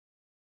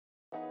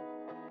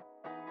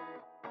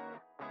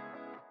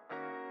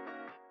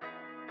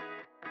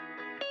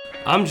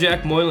I'm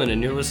Jack Moylan,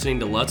 and you're listening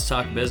to Let's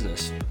Talk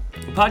Business,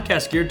 a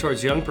podcast geared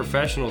towards young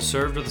professionals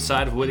served with a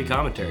side of witty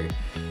commentary.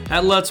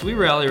 At Let's, we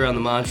rally around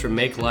the mantra,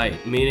 make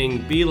light,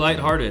 meaning be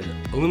lighthearted,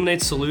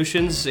 illuminate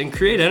solutions, and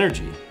create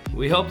energy.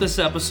 We hope this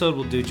episode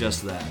will do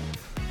just that.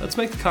 Let's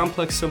make the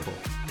complex simple.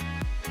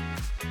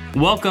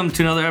 Welcome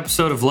to another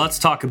episode of Let's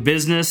Talk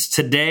Business.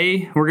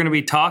 Today, we're going to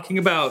be talking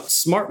about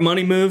smart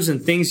money moves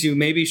and things you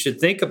maybe should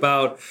think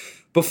about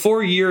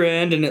before year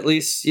end, and at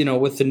least,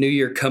 with the new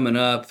year coming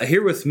up.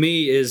 Here with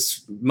me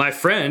is my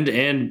friend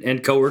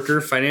and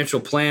coworker, financial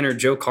planner,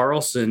 Joe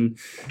Carlson.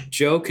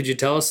 Joe, could you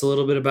tell us a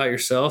little bit about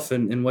yourself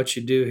and what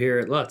you do here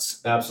at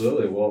Let's?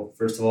 Absolutely. Well,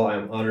 first of all,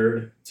 I'm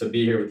honored to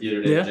be here with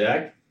you today,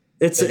 Jack.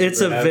 It's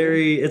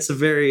a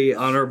very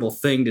honorable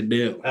thing to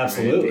do.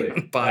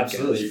 Absolutely.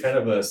 Absolutely. You're kind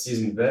of a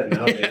seasoned vet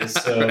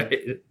nowadays. So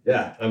right.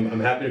 Yeah, I'm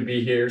happy to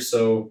be here.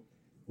 So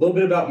a little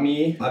bit about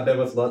me. I've been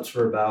with Let's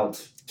for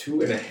about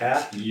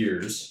 2.5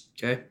 years.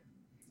 Okay.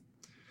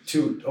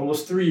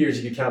 Almost 3 years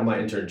if you count my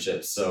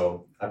internships.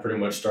 So I pretty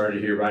much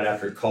started here right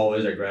after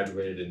college. I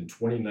graduated in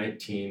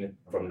 2019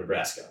 from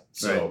Nebraska.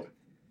 So right.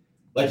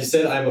 Like you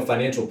said, I'm a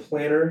financial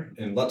planner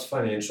in Let's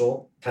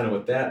Financial. Kind of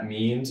what that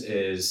means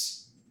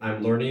is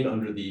I'm learning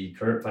under the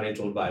current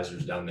financial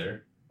advisors down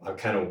there. I'm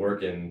kind of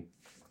working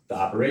the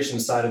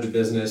operations side of the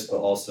business, but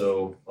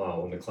also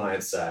on the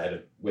client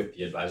side with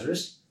the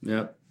advisors.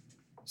 Yep.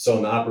 So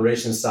on the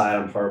operations side,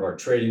 I'm part of our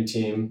trading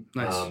team.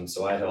 Nice.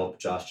 So I help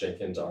Josh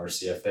Jenkins, our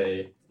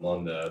CFA,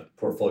 on the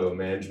portfolio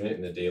management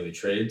and the daily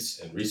trades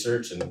and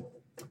research and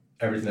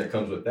everything that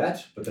comes with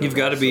that. But then you've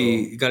got to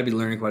be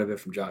learning quite a bit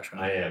from Josh. Huh?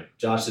 I am.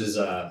 Josh is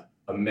a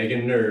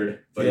mega nerd,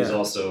 but he's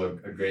also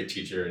a great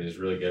teacher and he's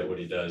really good at what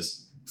he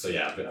does. So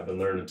yeah, I've been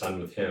learning a ton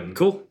with him.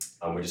 Cool.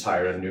 We just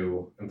hired a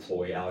new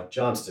employee, Alec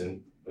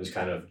Johnston, who's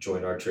kind of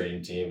joined our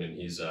trading team, and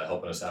he's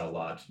helping us out a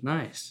lot.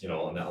 Nice.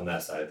 On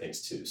that side of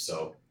things too.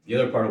 So the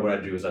other part of what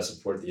I do is I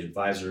support the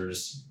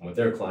advisors with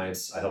their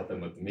clients. I help them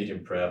with the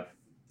meeting prep,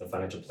 the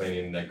financial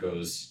planning that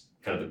goes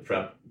kind of the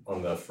prep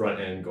on the front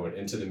end going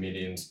into the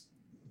meetings.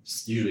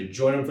 Usually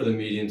join them for the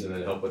meetings and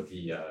then help with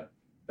the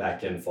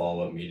back end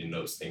follow-up meeting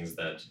notes, things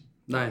that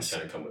nice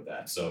kind of come with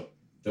that. So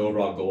the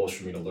overall goal is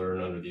for me to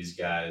learn under these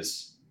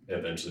guys and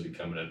eventually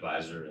become an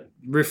advisor. And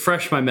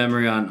refresh my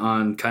memory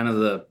on kind of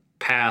the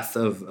path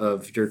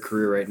of your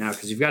career right now,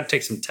 because you've got to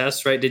take some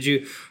tests, right?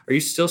 Are you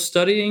still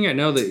studying? I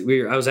know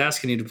that I was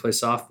asking you to play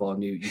softball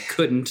and you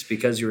couldn't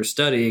because you were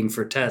studying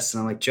for tests,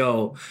 and I'm like,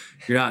 Joe,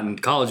 you're not in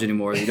college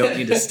anymore, you don't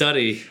need to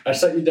study. I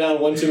shut you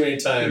down one too many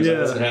times. I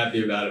wasn't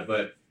happy about it,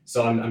 but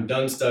so I'm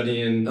done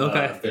studying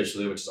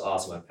officially, which is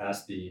awesome. I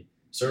passed the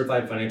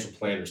certified financial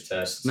planners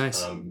test.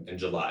 Nice. In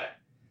July.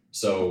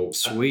 So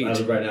sweet.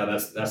 As of right now,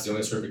 that's the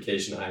only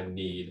certification I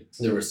need.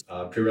 There was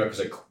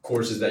prerequisite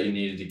courses that you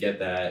needed to get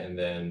that, and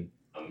then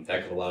a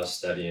heck of a lot of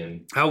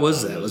studying. How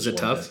was that? Was it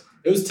tough?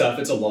 It was tough.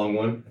 It's a long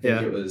one. I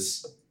think it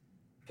was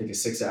a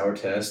 6-hour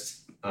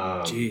test.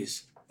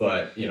 Jeez.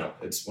 But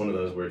it's one of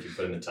those where if you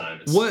put in the time,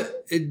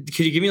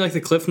 could you give me like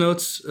the cliff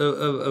notes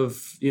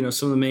of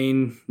some of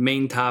the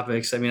main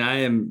topics? I mean, I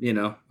am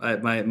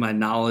my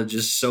knowledge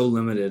is so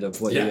limited of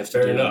what you have to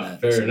do.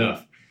 Fair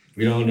enough.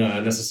 We don't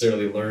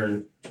necessarily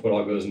learn what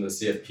all goes into the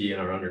CFP in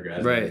our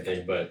undergrad right. and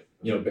everything, but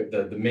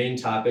the main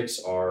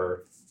topics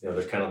are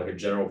they're kind of like a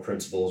general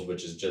principles,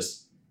 which is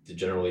just the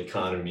general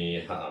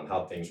economy,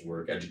 how things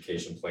work,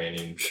 education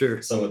planning.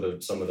 Sure. Some of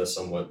the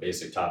somewhat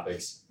basic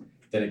topics.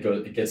 Then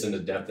it gets into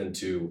depth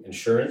into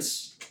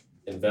insurance,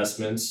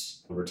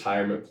 investments,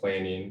 retirement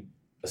planning,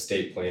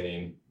 estate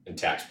planning, and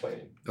tax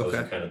planning. Those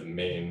are kind of the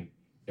main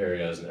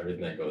areas and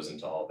everything that goes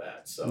into all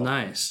that. So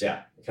nice.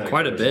 Yeah.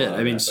 Quite a bit. I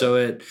mean,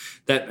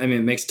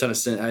 it makes a ton of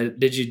sense.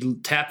 Did you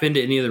tap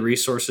into any of the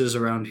resources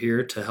around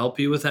here to help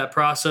you with that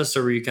process,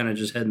 or were you kind of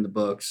just heading the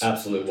books?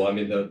 Absolutely. Well, I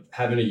mean,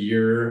 having a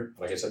year,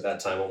 like I said, at that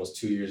time, almost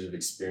 2 years of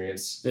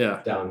experience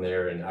down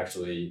there and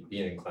actually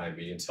being in client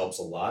meetings helps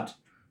a lot.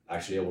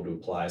 Actually able to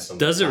apply some.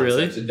 Does it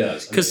really? It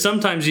does. Because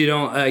sometimes you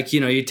don't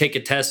you take a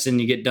test and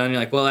you get done.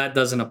 You're like, well, that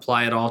doesn't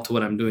apply at all to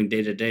what I'm doing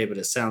day to day. But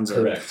it sounds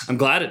correct. I'm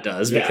glad it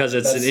does because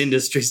it's an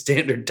industry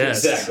standard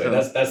test. Exactly.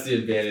 So. That's the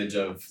advantage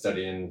of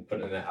studying,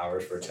 putting in the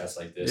hours for a test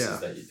like this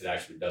is that it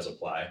actually does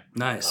apply.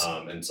 Nice.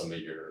 And some of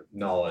your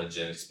knowledge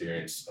and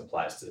experience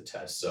applies to the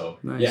test. So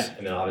nice.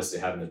 And then obviously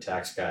having the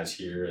tax guys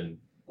here and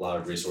a lot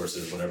of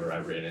resources whenever I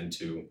ran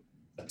into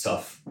a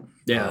tough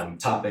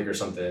topic or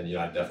something,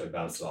 I definitely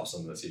bounced it off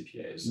some of the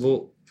CPAs.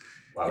 Well.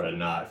 Why would I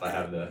not if I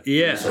have the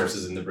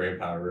resources and the brain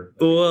power?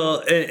 Well,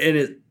 and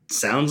it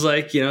sounds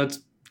like, it's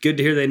good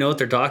to hear they know what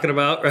they're talking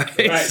about, right?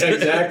 Right,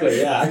 exactly,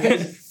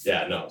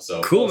 yeah.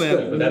 So cool,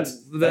 man. But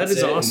that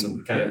is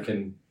awesome. Kind of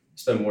can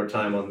spend more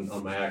time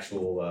on my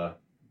actual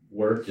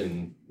work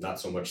and not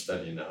so much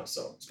studying now.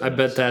 So I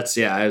bet that's,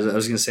 I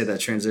was going to say that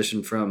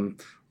transition from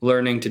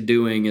learning to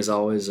doing is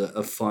always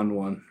a fun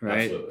one,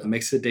 right? Absolutely. It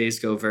makes the days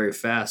go very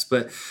fast.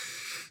 But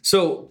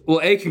so,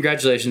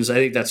 congratulations. I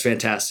think that's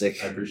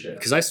fantastic. I appreciate it.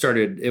 Because I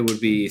started, it would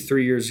be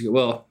 3 years ago.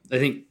 Well, I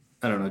think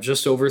I don't know,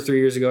 just over 3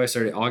 years ago. I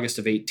started August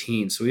of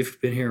 18. So we've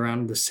been here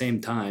around the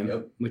same time,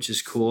 Yep. which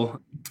is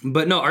cool.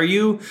 But no, are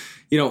you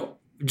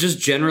just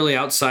generally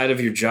outside of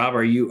your job,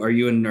 are you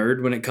a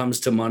nerd when it comes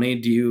to money?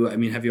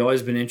 Have you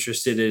always been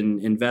interested in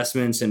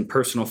investments and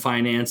personal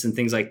finance and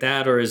things like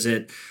that? Or is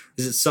it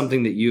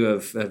something that you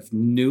have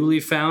newly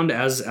found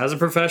as a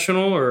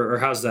professional, or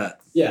how's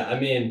that? Yeah, I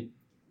mean,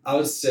 I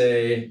would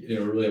say,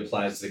 it really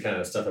applies to the kind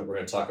of stuff that we're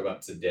going to talk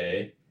about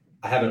today.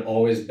 I haven't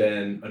always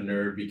been a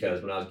nerd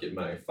because when I was getting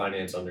my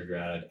finance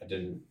undergrad, I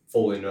didn't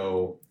fully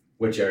know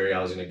which area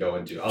I was going to go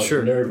into. I was a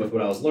nerd with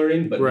what I was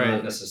learning, but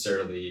not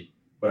necessarily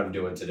what I'm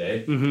doing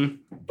today. Mm-hmm.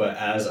 But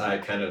as I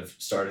kind of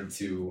started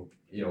to,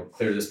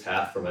 clear this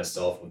path for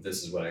myself, if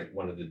this is what I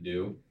wanted to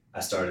do, I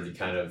started to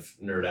kind of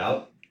nerd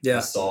out. Yeah.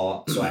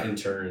 So I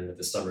interned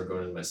this summer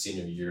going into my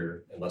senior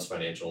year in Lutz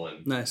Financial,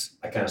 and nice.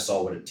 I kind of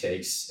saw what it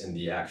takes and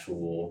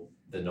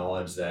the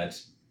knowledge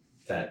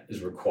that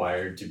is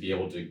required to be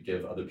able to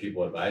give other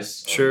people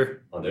advice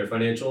on their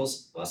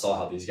financials. I saw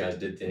how these guys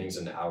did things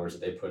and the hours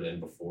that they put in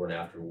before and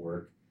after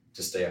work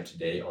to stay up to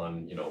date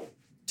on,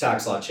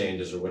 tax law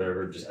changes or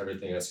whatever, just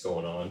everything that's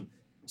going on.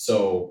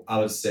 So I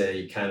would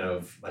say kind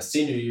of my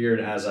senior year,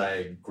 and as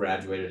I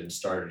graduated and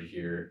started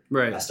here,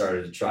 I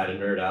started to try to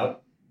nerd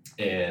out.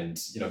 And,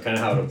 kind of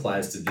how it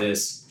applies to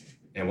this.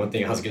 And one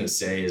thing I was going to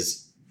say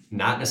is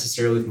not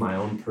necessarily with my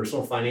own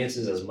personal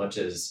finances as much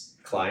as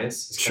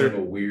clients. It's kind of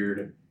a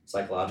weird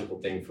psychological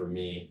thing for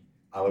me.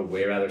 I would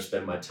way rather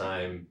spend my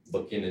time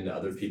looking into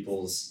other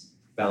people's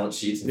balance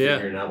sheets and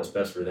figuring out what's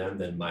best for them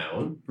than my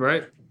own.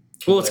 Right.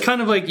 Well, it's kind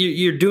of like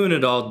you're doing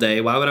it all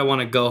day. Why would I want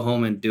to go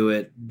home and do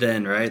it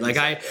then, right? Like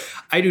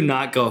I do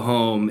not go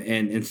home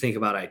and think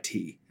about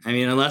IT. I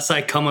mean, unless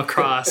I come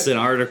across an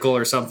article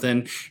or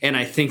something and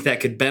I think that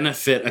could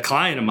benefit a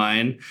client of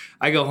mine,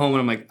 I go home and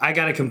I'm like, I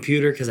got a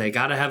computer because I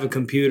got to have a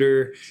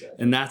computer,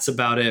 and that's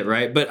about it,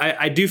 right? But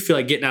I do feel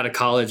like getting out of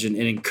college and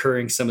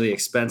incurring some of the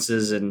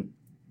expenses and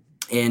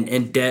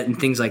debt and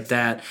things like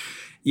that,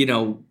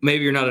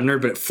 maybe you're not a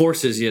nerd, but it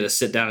forces you to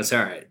sit down and say,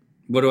 all right,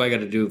 what do I got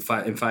to do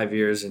in 5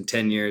 years and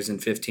 10 years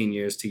and 15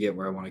 years to get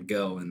where I want to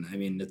go? And I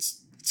mean,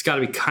 it's got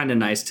to be kind of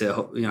nice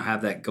to,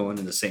 have that going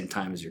in the same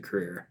time as your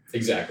career.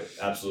 Exactly.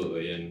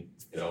 Absolutely. And,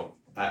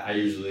 I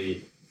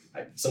usually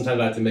sometimes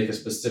I have to make a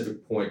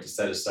specific point to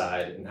set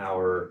aside an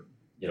hour,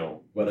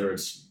 whether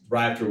it's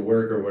right after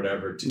work or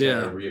whatever, to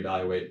kind of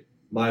reevaluate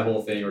my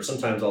whole thing. Or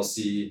sometimes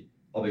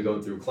I'll be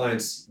going through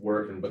clients'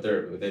 work and what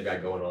they've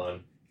got going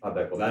on. I'll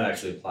be like, well, that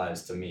actually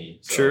applies to me.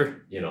 So,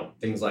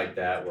 things like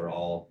that where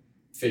I'll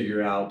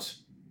figure out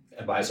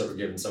advice that we're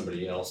giving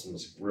somebody else, and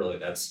really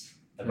that's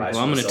advice.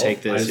 Well, I'm going to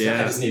take this.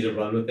 I just need to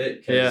run with it.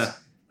 Because,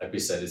 like we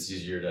said, it's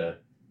easier to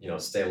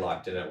stay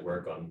locked in at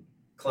work on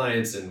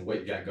clients and what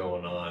you got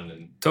going on,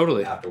 and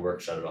after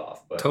work shut it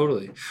off. But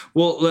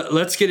Well,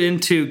 let's get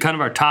into kind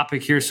of our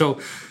topic here. So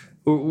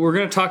we're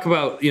going to talk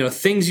about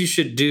things you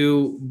should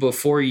do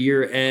before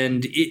year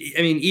end.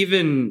 I mean,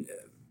 even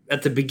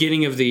at the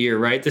beginning of the year,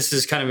 right? This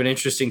is kind of an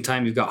interesting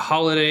time. You've got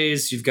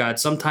holidays. You've got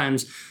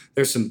sometimes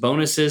there's some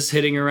bonuses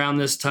hitting around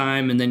this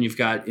time, and then you've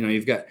got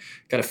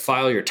to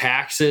file your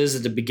taxes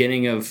at the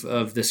beginning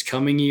of this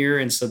coming year,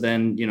 and so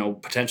then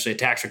potentially a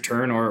tax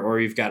return, or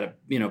you've got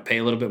to pay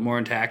a little bit more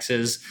in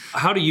taxes.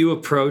 How do you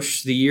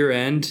approach the year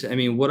end? I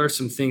mean, what are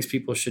some things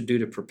people should do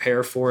to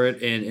prepare for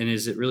it, and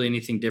is it really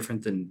anything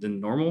different than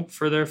normal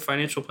for their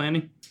financial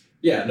planning?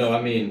 Yeah, no,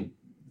 I mean,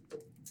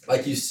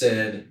 like you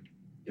said,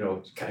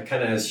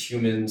 kind of as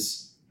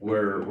humans,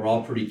 we're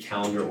all pretty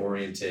calendar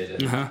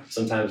oriented, and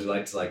sometimes we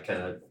like to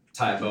kind of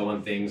tie a bow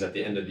on things at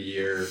the end of the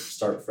year,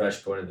 start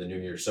fresh going into the new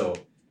year. So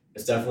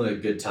it's definitely a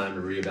good time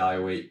to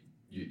reevaluate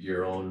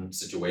your own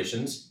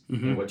situations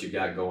and what you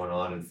got going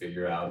on, and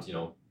figure out,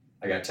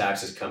 I got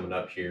taxes coming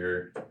up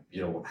here.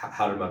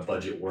 How did my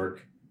budget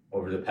work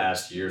over the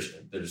past years?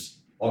 There's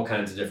all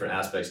kinds of different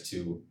aspects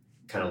to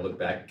kind of look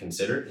back and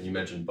consider. And you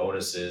mentioned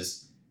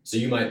bonuses. So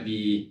you might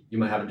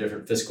have a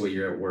different fiscal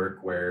year at work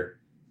where,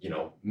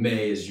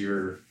 May is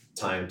your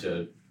time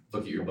to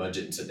look at your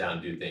budget and sit down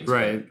and do things.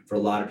 Right. But for a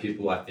lot of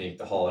people, I think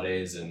the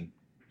holidays and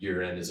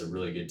year end is a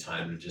really good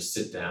time to just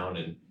sit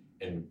down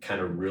and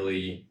kind of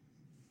really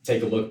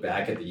take a look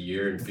back at the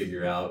year and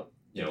figure out,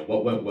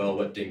 what went well,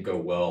 what didn't go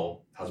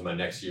well, how's my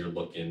next year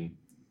looking,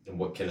 and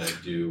what can I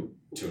do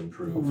to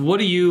improve. What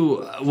do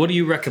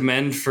you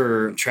recommend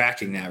for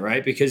tracking that,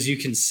 right? Because you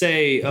can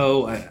say,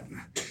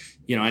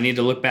 I need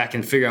to look back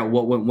and figure out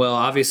what went well.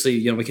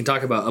 Obviously, we can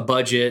talk about a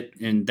budget,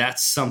 and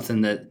that's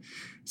something that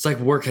it's like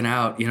working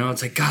out,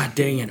 it's like, God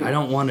dang it, I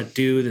don't want to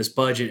do this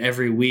budget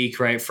every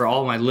week, right? For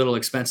all my little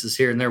expenses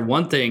here and there.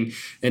 One thing,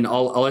 and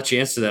I'll let you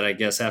answer that, I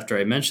guess, after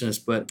I mention this,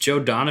 but Joe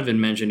Donovan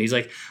mentioned, he's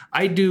like,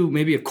 I do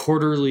maybe a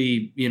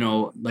quarterly,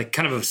 like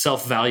kind of a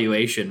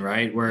self-valuation,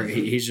 right? Where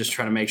he's just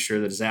trying to make sure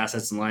that his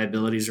assets and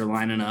liabilities are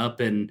lining up,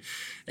 and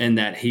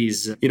that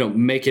he's,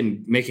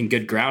 making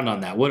good ground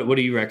on that. What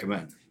do you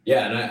recommend?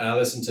 Yeah, and I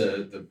listened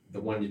to the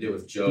one you did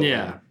with Joe.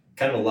 Yeah.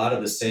 Kind of a lot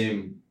of the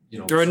same,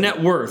 or a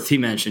net worth, he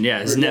mentioned. Yeah,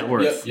 his net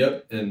worth.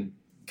 Yep. And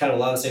kind of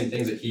a lot of the same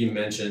things that he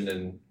mentioned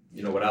and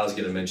what I was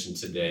going to mention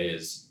today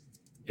is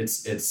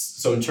it's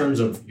so in terms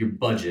of your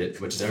budget,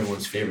 which is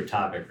everyone's favorite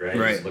topic, right?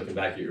 Right. Just looking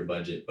back at your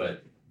budget,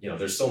 but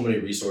there's so many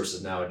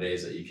resources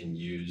nowadays that you can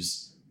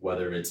use,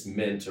 whether it's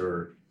Mint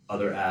or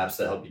other apps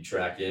that help you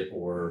track it,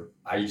 or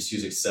I just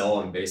use Excel.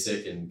 I'm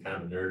basic and kind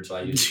of a nerd, so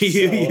I use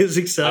Excel. Do you use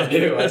Excel? I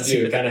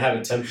do. Kind of have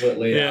a template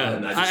laid out.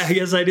 And I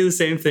guess I do the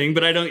same thing,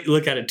 but I don't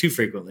look at it too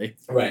frequently.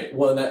 Right.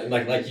 Well, that,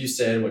 like you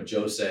said, what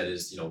Joe said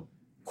is,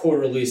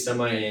 quarterly,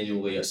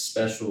 semi-annually,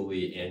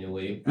 especially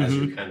annually, as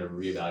you're kind of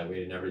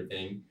reevaluating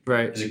everything.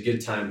 Right. Is a good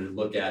time to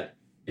look at,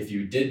 if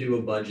you did do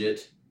a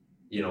budget,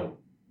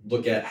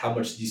 look at how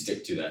much do you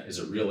stick to that. Is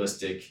it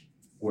realistic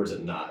or is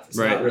it not? If it's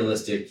not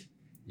realistic,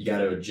 you got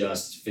to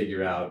adjust,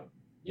 figure out,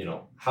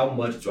 how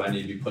much do I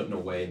need to be putting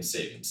away in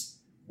savings?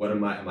 What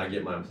am I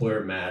getting my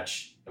employer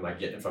match? Am I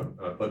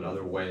putting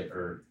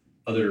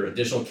other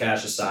additional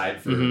cash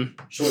aside for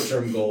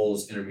short-term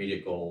goals,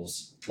 intermediate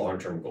goals,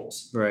 long-term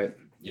goals? Right.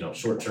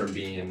 Short-term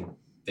being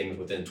things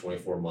within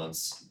 24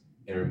 months.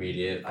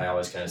 Intermediate, I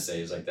always kind of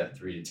say, is like that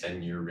 3 to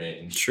 10 year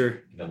range. Sure.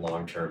 And then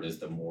long-term is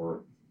the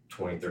more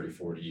 20, 30,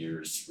 40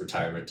 years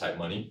retirement type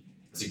money.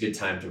 It's a good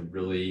time to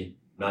really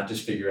not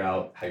just figure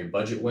out how your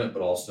budget went,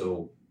 but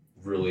also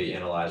really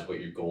analyze what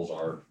your goals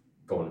are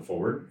going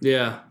forward.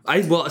 Yeah. I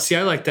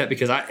like that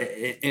because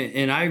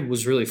I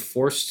was really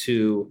forced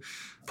to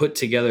put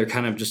together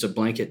kind of just a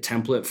blanket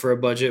template for a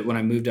budget when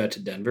I moved out to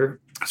Denver.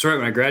 So right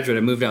when I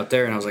graduated, I moved out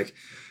there and I was like,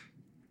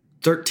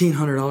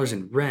 $1,300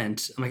 in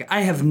rent. I'm like,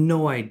 I have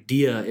no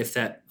idea if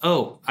that,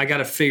 I got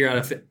to figure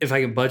out if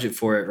I can budget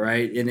for it.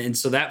 Right. And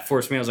so that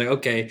forced me, I was like,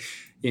 okay,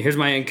 here's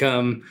my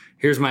income,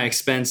 here's my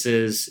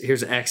expenses,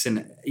 here's X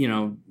and,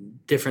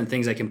 different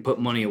things I can put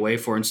money away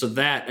for. And so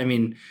that,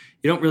 you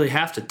don't really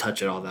have to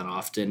touch it all that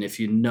often if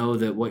you know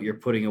that what you're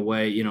putting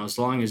away, as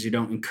long as you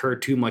don't incur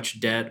too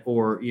much debt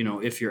or,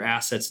 if your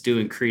assets do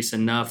increase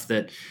enough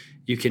that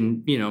you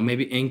can,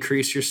 maybe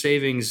increase your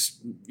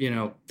savings,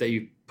 that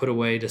you put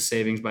away to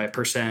savings by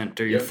 1%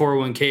 or your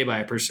 401k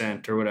by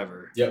 1% or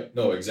whatever. Yep.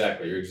 No,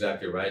 exactly. You're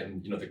exactly right.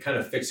 And, the kind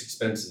of fixed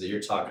expenses that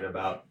you're talking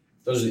about,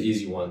 those are the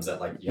easy ones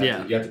that you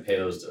have to pay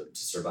those to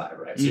survive,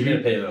 right? So you're going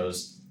to pay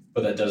those,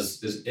 but that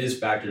is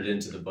factored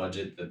into the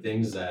budget. The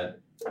things that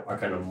are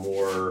kind of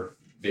more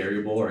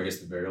variable, or I guess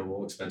the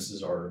variable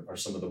expenses are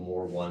some of the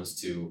more ones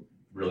to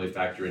really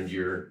factor into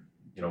your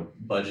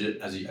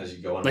budget as you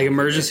go on. Like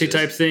emergency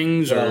type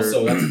things? Well,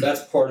 so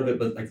that's part of it,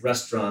 but like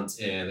restaurants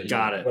and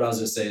Got it. What I was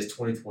going to say is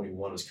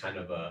 2021 was kind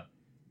of a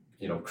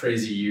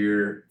crazy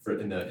year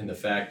in the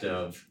fact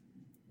of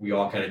we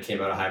all kind of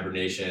came out of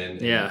hibernation.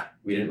 And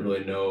we didn't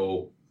really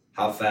know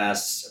how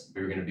fast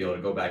we were going to be able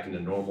to go back into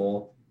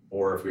normal,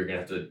 or if we were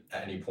going to have to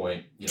at any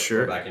point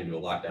go back into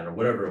a lockdown or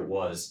whatever it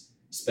was.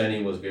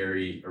 Spending was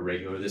very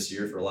irregular this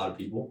year for a lot of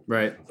people,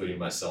 right, including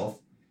myself.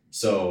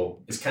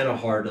 So it's kind of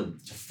hard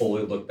to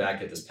fully look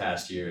back at this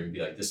past year and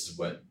be like, this is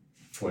what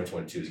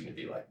 2022 is going to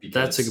be like. Because,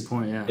 that's a good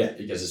point, yeah. Yeah,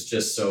 because it's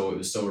just it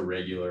was so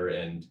irregular,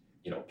 and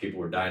people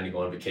were dying to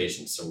go on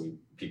vacation. So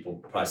people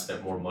probably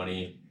spent more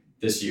money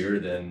this year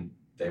than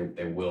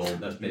they will.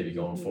 That's maybe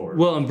going forward.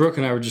 Well, and Brooke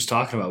and I were just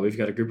talking about, we've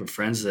got a group of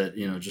friends that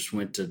just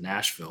went to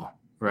Nashville,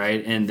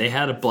 right, and they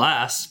had a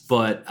blast.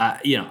 But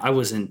I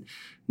was in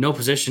no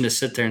position to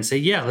sit there and say,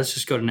 yeah, let's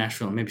just go to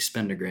Nashville and maybe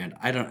spend $1,000.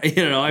 I don't,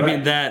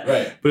 mean that,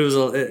 right. But it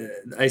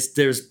was,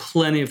 there's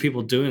plenty of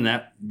people doing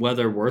that,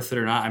 whether worth it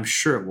or not. I'm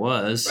sure it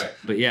was, right.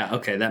 But yeah,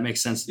 okay, that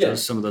makes sense.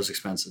 Some of those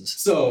expenses.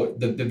 So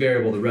the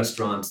variable, the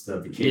restaurants,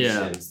 the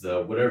vacations,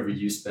 the whatever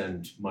you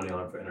spend money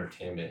on for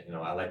entertainment.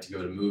 I like to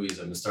go to movies.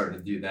 I've been starting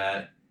to do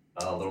that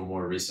a little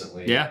more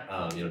recently.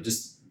 Yeah.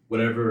 Just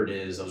whatever it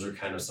is, those are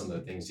kind of some of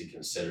the things you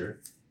consider.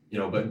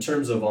 But in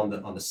terms of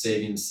on the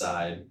savings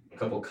side, a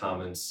couple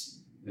comments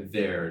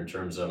there in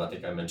terms of, I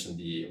think I mentioned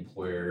the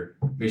employer,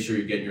 make sure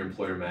you're getting your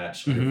employer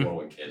match on your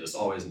 401k. It's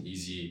always an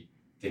easy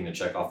thing to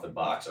check off the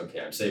box. Okay,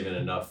 I'm saving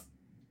enough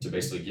to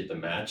basically get the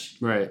match.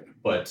 Right.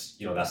 But,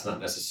 that's not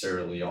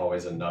necessarily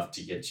always enough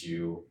to get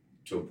you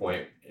to a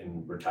point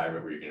in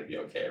retirement where you're going to be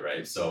okay,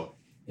 right? So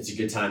it's a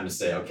good time to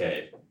say,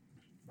 okay,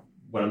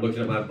 when I'm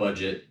looking at my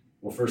budget,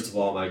 well, first of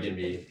all, am I going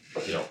to be,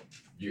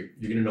 you're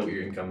going to know what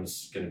your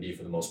income's going to be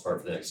for the most part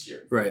for the next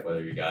year. Right.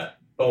 Whether you got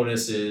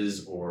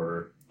bonuses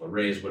or a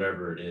raise,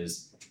 whatever it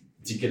is,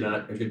 it's a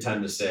good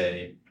time to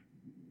say,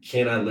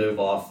 can I live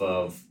off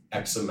of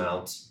X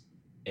amount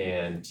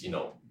and,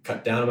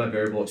 cut down on my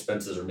variable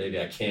expenses, or maybe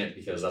I can't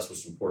because that's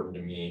what's important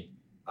to me.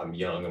 I'm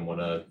young and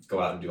want to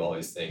go out and do all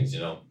these things,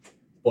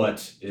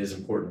 but it is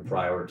important to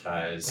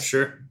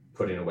prioritize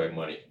putting away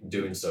money,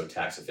 doing so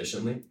tax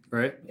efficiently.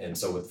 Right. And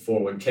so with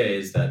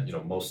 401ks that,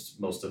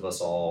 most of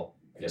us all,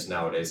 I guess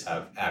nowadays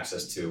have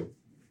access to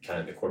kind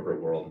of the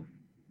corporate world,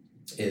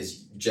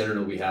 is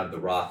generally we have the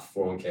Roth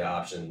 401k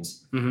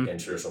options and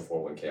traditional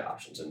 401k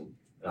options. And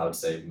I would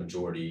say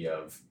majority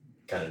of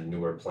kind of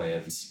newer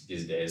plans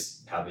these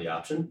days have the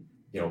option.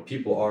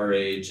 People our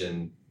age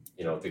and,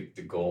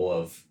 the goal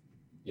of,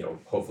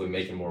 hopefully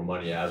making more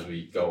money as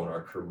we go in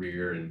our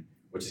career, and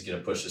which is going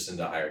to push us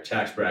into higher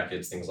tax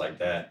brackets, things like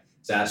that.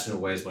 It's asking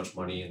away as much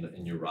money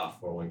in your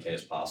Roth 401k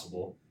as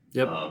possible.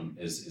 Yep.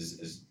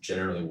 Is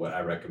generally what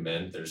I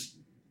recommend. There's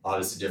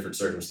obviously different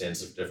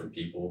circumstances for different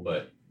people,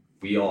 but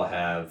we all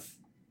have,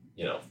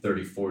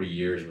 30, 40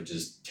 years, which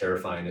is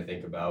terrifying to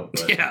think about.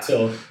 But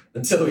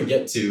until we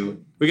get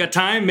to... We got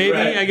time, maybe,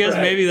 right, I guess.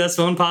 Right. Maybe that's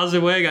one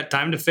positive way. I got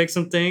time to fix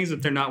some things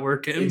if they're not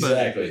working.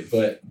 Exactly.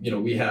 But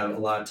we have a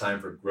lot of time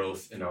for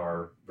growth in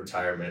our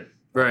retirement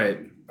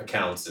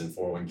accounts and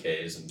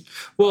 401ks and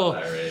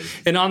IRAs.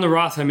 And on the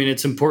Roth, I mean,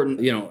 it's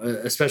important,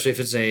 especially if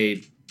it's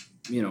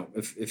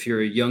if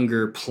you're a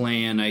younger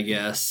plan, I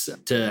guess,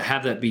 to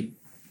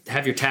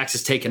have your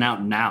taxes taken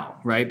out now,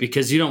 right?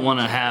 Because you don't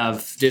want to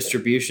have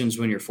distributions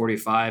when you're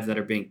 45 that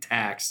are being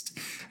taxed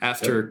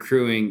after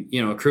accruing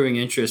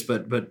interest,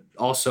 but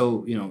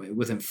also,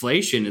 with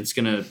inflation, it's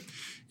going to,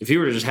 if you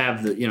were to just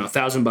have the,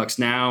 $1,000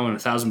 now and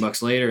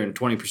 $1,000 later and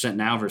 20%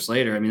 now versus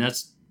later, I mean,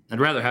 I'd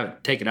rather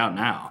take it out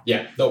now.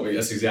 Yeah, no,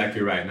 that's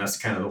exactly right. And that's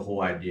kind of the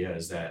whole idea,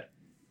 is that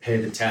pay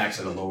the tax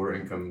at a lower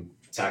income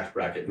tax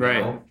bracket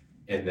now,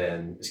 and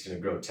then it's going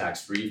to grow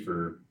tax-free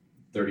for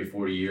 30,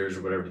 40 years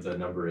or whatever the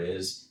number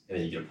is, and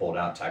then you get pulled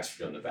out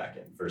tax-free on the back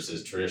end.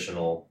 Versus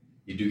traditional,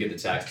 you do get the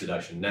tax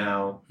deduction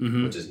now,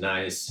 which is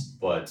nice,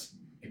 but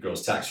it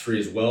grows tax-free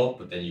as well,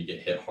 but then you get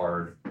hit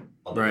hard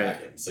on the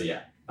back end. So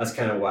yeah, that's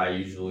kind of why I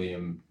usually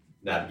am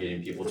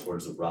navigating people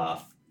towards the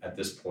Roth at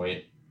this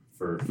point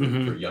for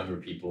younger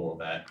people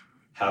that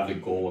have the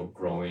goal of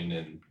growing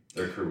in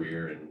their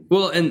career.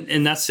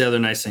 And that's the other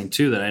nice thing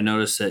too, that I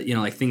noticed that,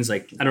 like things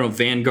like, I don't know,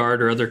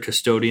 Vanguard or other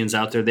custodians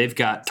out there, they've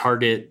got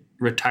target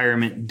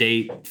retirement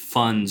date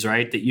funds,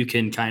 right? That you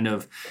can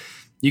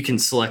you can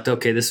select,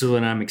 okay, this is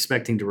when I'm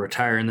expecting to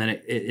retire. And then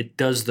it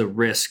does the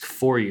risk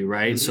for you,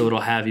 right? So it'll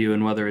have you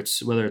in whether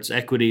it's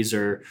equities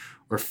or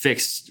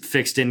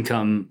fixed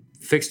income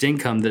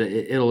that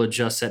it'll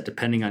adjust that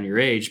depending on your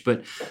age.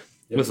 But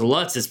with the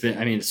Lutz,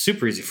 it's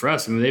super easy for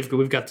us. I mean,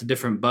 we've got the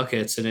different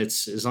buckets, and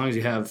it's as long as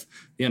you have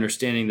the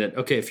understanding that,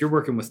 okay, if you're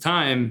working with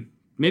time,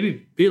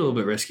 maybe be a little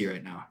bit risky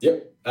right now.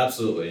 Yep,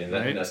 absolutely. And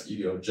that's,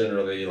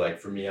 generally,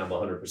 like for me, I'm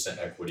 100%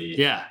 equity.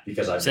 Yeah.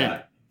 Because I've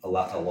got a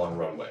long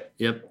runway.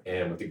 Yep.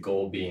 And with the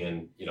goal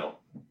being,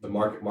 the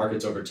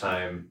markets over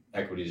time,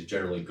 equities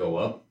generally go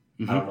up.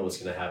 I don't know what's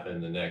going to happen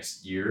in the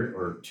next year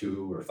or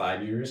 2 or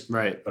 5 years.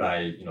 Right. But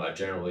I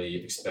generally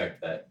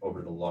expect that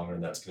over the long run,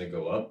 that's going to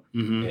go up.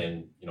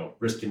 And,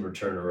 risk and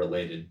return are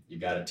related. You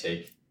got to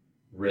take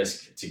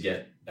risk to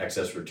get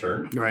excess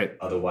return. Right.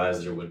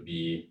 Otherwise, there would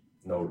be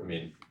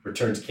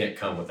returns can't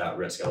come without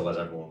risk. Otherwise,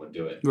 everyone would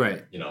do it.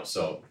 Right.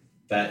 So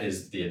that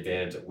is the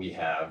advantage that we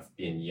have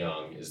being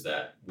young, is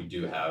that we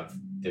do have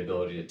the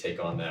ability to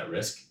take on that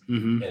risk.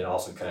 And it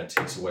also kind of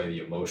takes away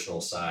the emotional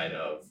side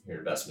of your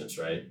investments,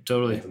 right?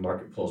 Totally. If the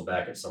market pulls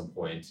back at some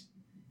point,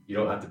 you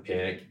don't have to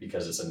panic,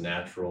 because it's a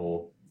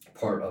natural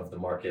part of the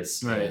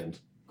markets. Right. And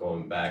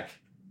going back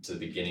to the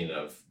beginning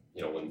of,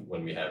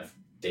 when we have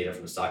data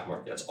from the stock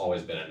market, that's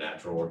always been a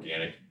natural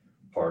organic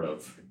part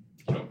of,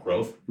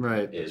 growth.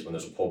 Right. Is when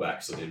there's a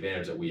pullback. So the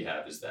advantage that we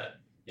have is that,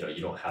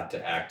 you don't have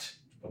to act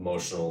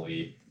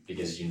emotionally,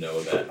 because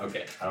that,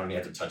 okay, I don't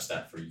have to touch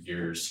that for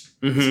years.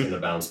 It's going to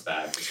bounce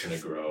back. It's going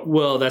to grow.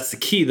 Well, that's the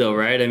key though,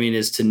 right? I mean,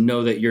 is to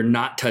know that you're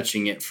not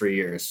touching it for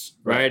years,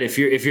 right? If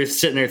you're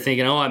sitting there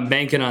thinking, oh, I'm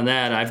banking on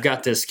that, I've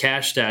got this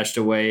cash stashed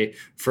away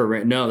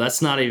for no,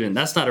 that's not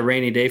a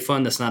rainy day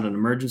fund. That's not an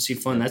emergency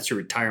fund. That's your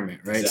retirement,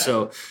 right?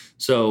 Exactly.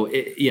 So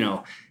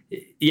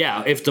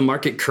if the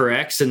market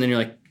corrects and then you're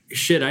like,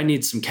 shit, I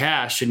need some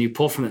cash, and you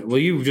pull from it. Well,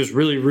 you just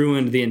really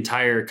ruined the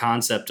entire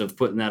concept of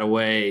putting that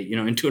away,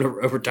 into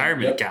a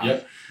retirement account.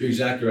 Yep, you're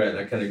exactly right. And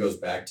that kind of goes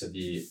back to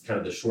the kind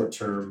of the short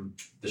term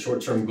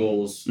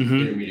goals,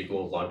 intermediate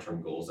goals, long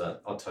term goals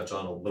that I'll touch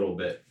on a little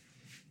bit.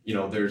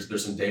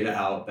 There's some data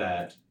out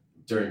that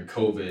during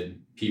COVID,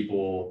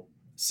 people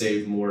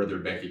saved more of their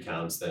bank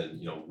accounts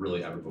than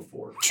really ever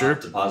before. Sure.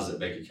 Deposit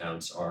bank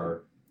accounts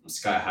are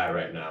sky high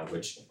right now,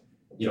 which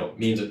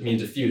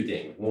means a few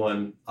things.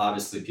 One,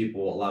 obviously, a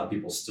lot of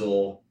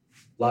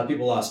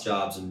people lost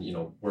jobs and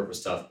work with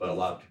stuff, but a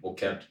lot of people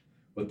kept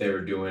what they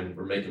were doing,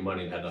 were making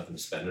money and had nothing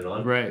to spend it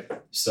on. Right.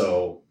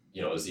 So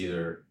it's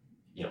either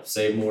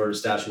save more,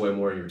 stash away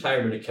more in your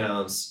retirement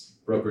accounts,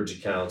 brokerage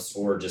accounts,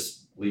 or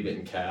just leave it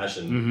in cash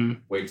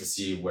and wait to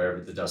see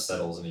wherever the dust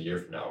settles in a year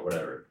from now or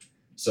whatever.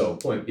 So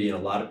point being, a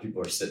lot of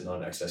people are sitting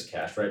on excess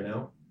cash right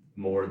now,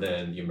 more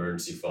than the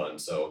emergency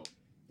fund. So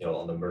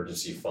on the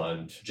emergency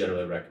fund,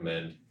 generally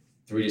recommend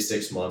 3 to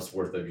 6 months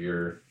worth of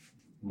your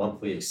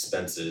monthly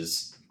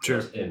expenses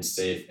in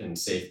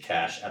safe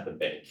cash at the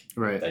bank.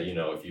 Right. That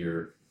if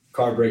your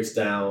car breaks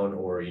down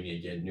or you need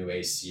to get a new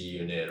AC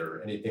unit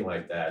or anything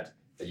like that,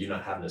 that you're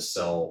not having to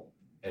sell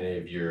any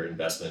of your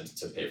investments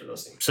to pay for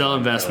those things. Sell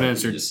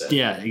investments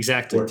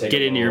exactly. Or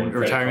get into your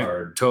retirement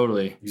card.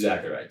 Totally.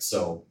 Exactly right.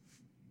 So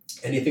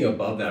anything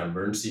above that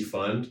emergency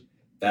fund,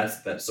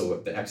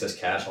 so the excess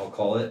cash, I'll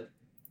call it,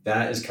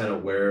 that is kind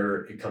of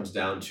where it comes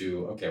down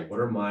to, okay,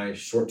 what are my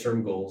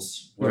short-term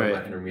goals? What are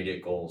my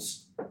intermediate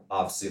goals?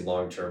 Obviously,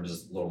 long-term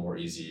is a little more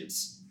easy.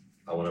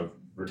 I want to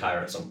retire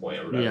at some point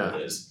or whatever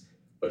it is.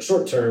 But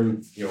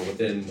short-term,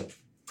 within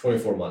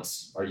 24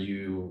 months. Do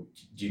you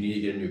need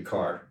to get a new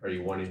car? Are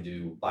you wanting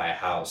to buy a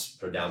house,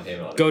 put a down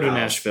payment on it? Go to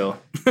Nashville.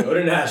 Go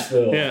to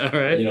Nashville. Yeah,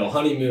 right.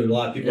 Honeymoon. A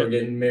lot of people are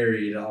getting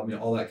married.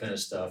 All that kind of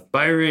stuff.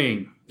 Buy a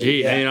ring.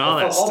 Gee, all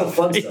that all stuff. the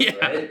fun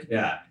stuff, right?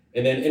 Yeah.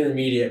 And then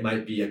intermediate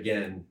might be,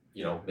 again,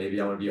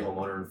 maybe I want to be a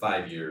homeowner in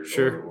 5 years.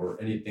 Sure.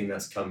 Or anything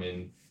that's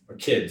coming. Or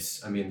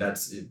kids. I mean,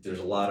 there's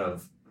a lot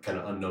of kind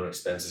of unknown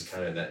expenses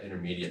kind of in that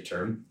intermediate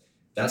term.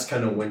 That's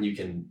kind of when you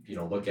can,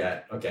 look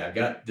at, okay, I've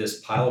got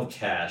this pile of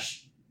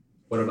cash.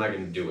 What am I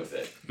going to do with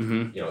it?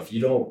 Mm-hmm. If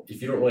you don't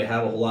really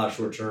have a whole lot of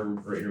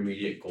short-term or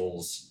intermediate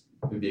goals,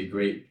 it would be a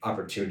great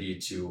opportunity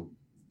to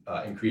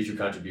increase your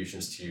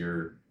contributions to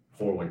your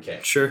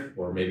 401k. Sure.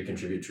 Or maybe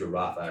contribute to a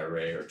Roth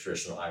IRA or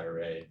traditional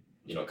IRA,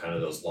 kind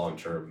of those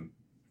long-term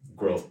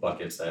growth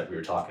buckets that we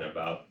were talking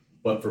about.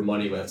 But for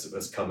money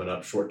that's coming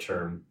up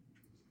short-term,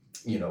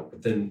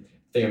 within,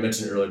 I think I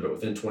mentioned it earlier, but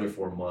within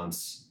 24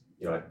 months,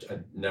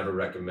 I'd never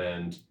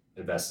recommend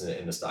investing it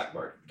in the stock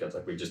market because,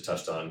 like we just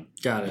touched on,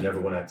 you never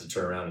want to have to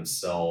turn around and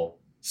sell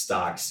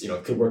stocks.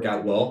 It could work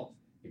out well.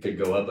 It could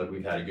go up, like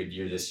we've had a good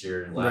year this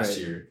year and last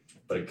year,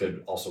 but it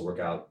could also work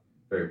out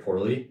very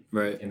poorly.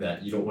 Right. In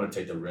that you don't want to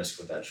take the risk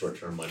with that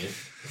short-term money.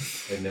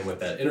 And then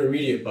with that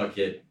intermediate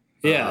bucket,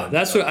 yeah,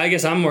 that's what I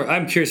guess I'm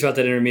curious about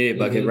that intermediate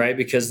bucket, right?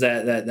 Because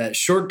that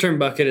short-term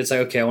bucket, it's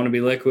like, okay, I want to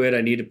be liquid.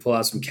 I need to pull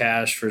out some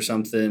cash for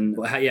something.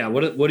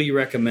 What do you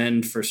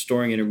recommend for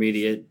storing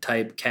intermediate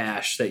type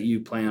cash that you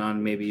plan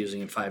on maybe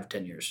using in 5 to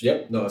 10 years?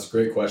 Yep. No, that's a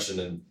great question.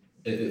 And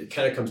it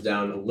kind of comes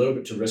down a little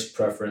bit to risk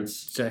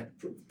preference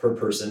per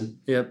person.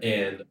 Yep.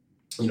 And,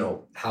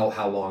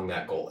 how long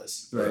that goal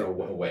is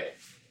away.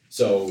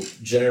 So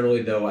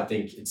generally, though, I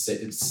think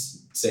it's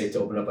safe to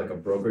open up like a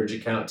brokerage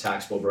account,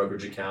 taxable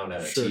brokerage account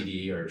at a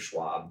TD or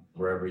Schwab,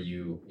 wherever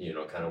you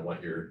kind of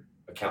want your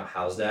account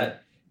housed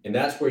at. And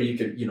that's where you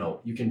could,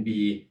 you can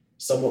be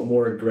somewhat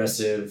more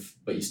aggressive,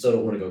 but you still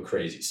don't want to go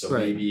crazy. So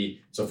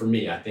so for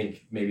me, I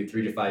think maybe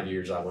 3 to 5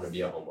 years, I want to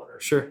be a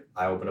homeowner. Sure.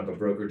 I open up a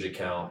brokerage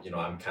account,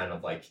 I'm kind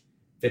of like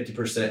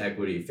 50%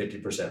 equity,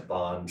 50%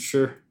 bond.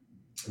 Sure.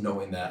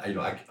 Knowing that,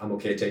 I'm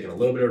okay taking a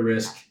little bit of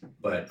risk,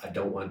 but I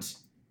don't want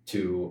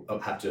to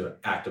have to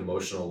act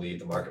emotionally if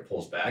the market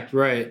pulls back.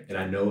 Right. And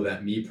I know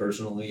that me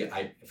personally,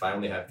 if I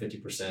only have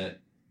 50%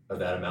 of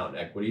that amount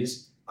in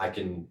equities, I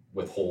can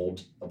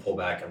withhold a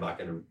pullback. I'm not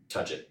going to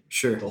touch it.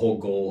 Sure. The whole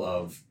goal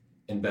of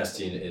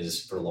investing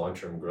is for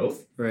long-term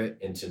growth. Right.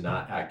 And to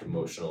not act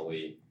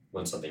emotionally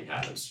when something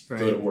happens, right.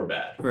 good or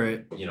bad.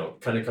 Right.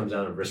 Kind of comes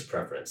down to risk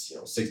preference,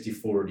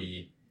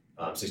 60-40,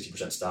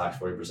 60% stocks,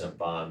 40%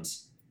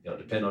 bonds,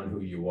 depend on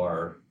who you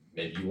are.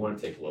 Maybe you want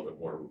to take a little bit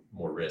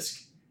more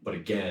risk. But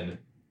again,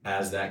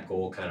 as that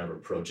goal kind of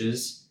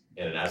approaches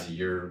and as a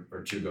year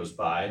or two goes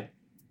by,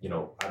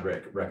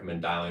 I'd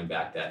recommend dialing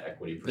back that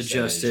equity percentage.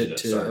 Adjust it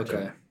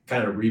to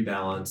kind of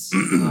rebalance.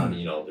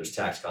 There's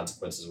tax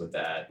consequences with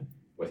that,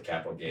 with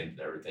capital gains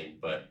and everything.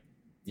 But,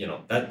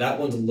 that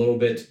one's a little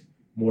bit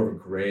more of a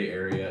gray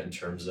area in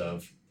terms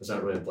of there's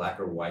not really a black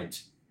or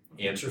white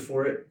answer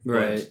for it.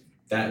 Right. But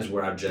that is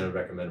where I generally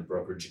recommend a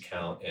brokerage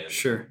account and,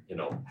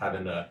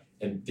 having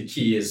and the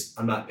key is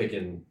I'm not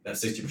picking that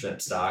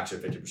 60% stocks or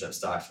 50%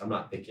 stocks. I'm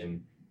not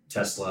picking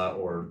Tesla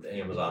or the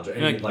Amazons or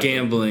anything like that.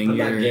 I'm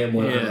not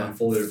gambling. I'm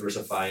fully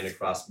diversifying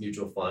across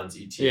mutual funds,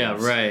 ETFs. Yeah,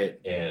 right.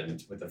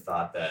 And with the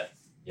thought that,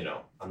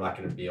 I'm not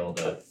going to be able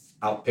to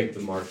outpick the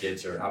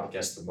markets or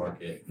outguess the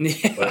market,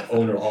 but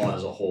own it all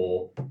as a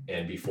whole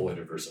and be fully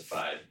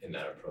diversified in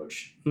that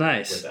approach.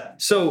 Nice. With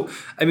that. So,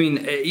 I mean,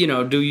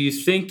 do you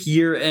think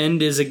year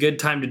end is a good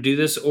time to do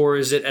this, or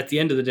is it at the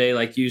end of the day,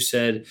 like you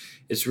said,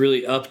 it's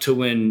really up to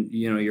when,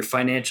 your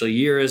financial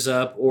year is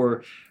up,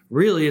 or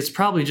really it's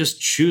probably just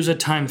choose a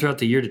time throughout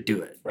the year to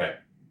do it. Right.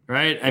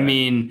 Right. I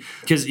mean,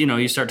 because,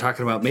 you start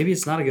talking about maybe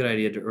it's not a good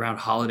idea around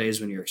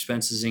holidays when your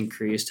expenses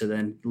increase to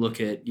then look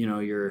at,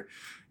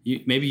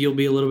 maybe you'll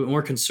be a little bit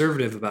more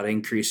conservative about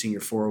increasing your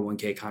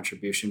 401k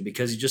contribution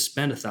because you just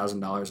spend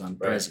 $1,000 on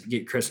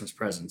get Christmas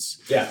presents.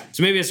 Yeah.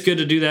 So maybe it's good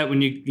to do that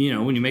when you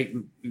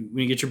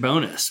get your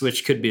bonus,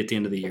 which could be at the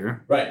end of the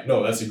year. Right.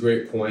 No, that's a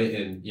great point.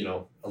 And,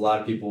 a lot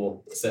of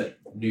people set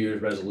New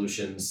Year's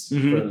resolutions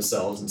for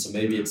themselves. And so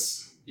maybe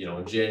it's,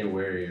 in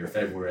January or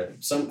February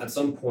at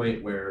some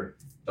point where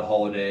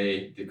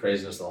the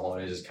craziness of the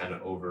holidays is kind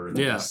of over and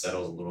it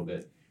settles a little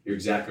bit. You're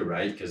exactly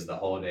right. Because the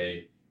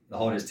holidays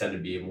tend to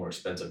be a more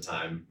expensive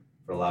time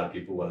for a lot of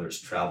people, whether it's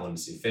traveling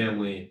to see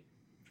family,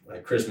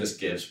 like Christmas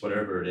gifts,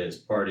 whatever it is,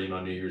 partying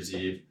on New Year's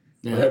Eve,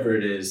 whatever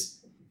it is.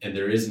 And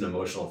there is an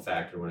emotional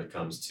factor when it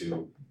comes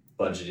to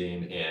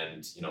budgeting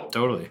and,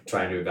 totally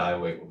trying to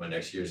evaluate what my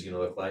next year is going to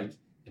look like.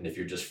 And if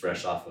you're just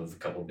fresh off of a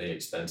couple of big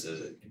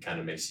expenses, it kind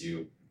of makes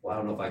you, I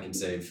don't know if I can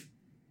save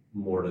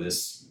more to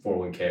this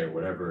 401k or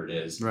whatever it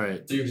is.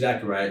 Right. So you're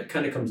exactly right. It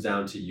kind of comes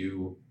down to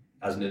you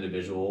as an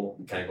individual,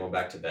 kind of going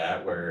back to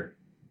that where,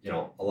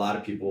 a lot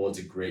of people, it's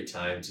a great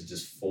time to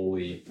just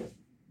fully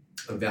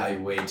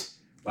evaluate,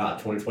 wow,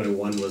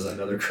 2021 was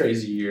another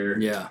crazy year.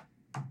 Yeah.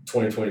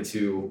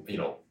 2022,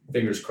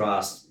 fingers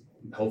crossed,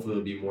 hopefully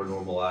it'll be more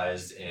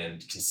normalized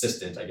and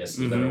consistent, I guess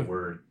is a better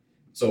word.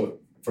 So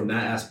from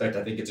that aspect,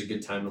 I think it's a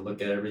good time to look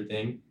at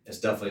everything. It's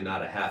definitely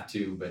not a have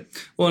to, but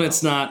well, and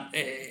it's not,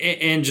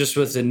 and just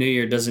with the new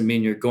year doesn't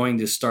mean you're going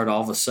to start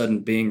all of a sudden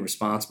being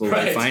responsible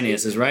with your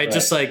finances, right?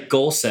 Just like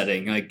goal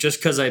setting, like just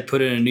because I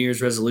put in a New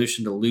Year's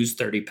resolution to lose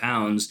 30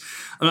 pounds,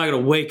 I'm not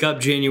going to wake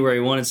up January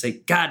 1 and say,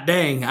 God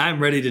dang,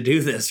 I'm ready to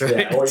do this,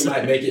 right? Yeah, or you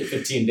might make it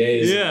 15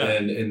 days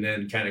and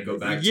then kind of go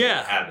back to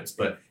habits.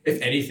 But if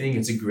anything,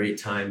 it's a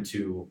great time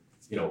to,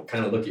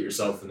 kind of look at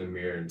yourself in the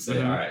mirror and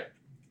say, all right,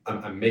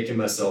 I'm making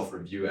myself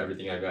review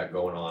everything I got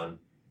going on,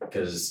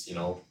 because,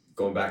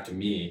 going back to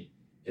me,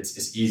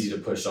 it's easy to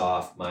push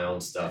off my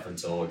own stuff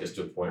until it gets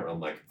to a point where I'm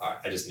like, all right,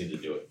 I just need to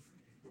do it.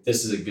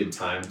 This is a good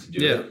time to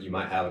do it. You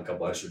might have a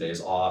couple extra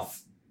days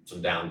off,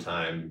 some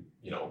downtime,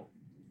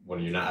 when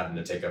you're not having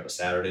to take up a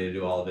Saturday to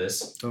do all of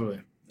this.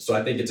 Totally. So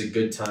I think it's a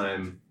good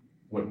time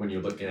when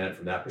you're looking at it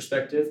from that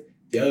perspective.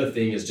 The other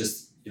thing is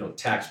just,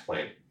 tax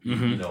planning.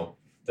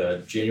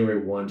 The January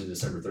 1 to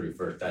December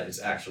 31st, that is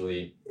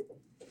actually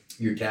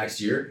your tax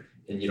year,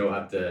 and you don't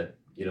have to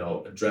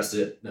address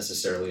it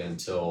necessarily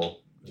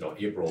until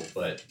April,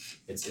 but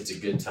it's a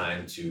good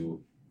time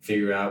to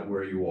figure out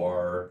where you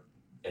are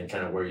and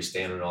kind of where you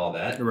stand and all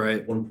that.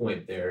 Right. One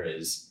point there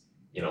is,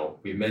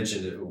 we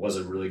mentioned it was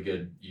a really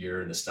good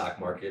year in the stock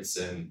markets,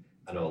 and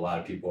I know a lot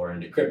of people are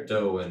into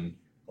crypto and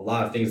a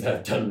lot of things that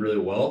have done really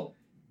well.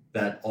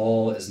 That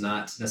all is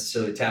not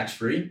necessarily tax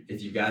free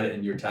if you got it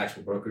in your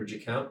taxable brokerage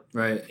account.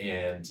 Right.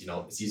 And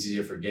it's easy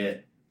to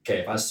forget, okay,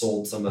 if I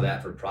sold some of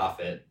that for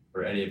profit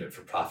or any of it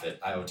for profit,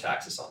 I owe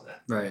taxes on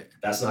that. Right.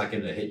 That's not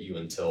going to hit you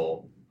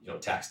until,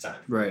 tax time.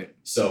 Right.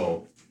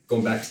 So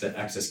going back to the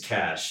excess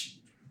cash,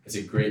 it's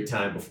a great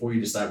time before you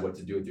decide what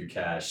to do with your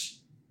cash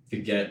to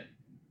get,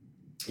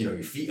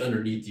 your feet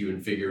underneath you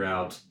and figure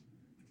out,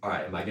 all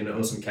right, am I going to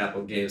owe some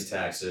capital gains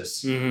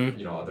taxes?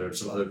 There's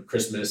some other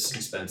Christmas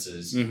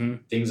expenses,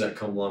 things that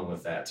come along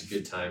with that. It's a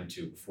good time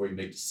to, before you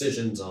make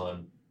decisions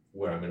on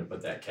where I'm going to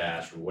put that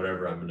cash or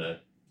whatever I'm going to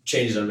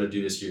changes I'm going to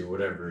do this year,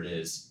 whatever it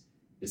is,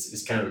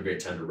 it's kind of a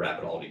great time to wrap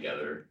it all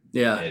together.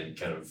 Yeah. And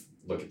kind of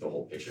look at the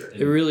whole picture. And,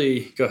 it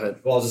really, go ahead.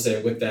 Well, I was just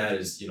saying with that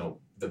is,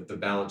 the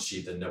balance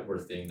sheet, the net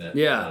worth thing that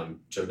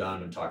Joe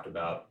Donovan talked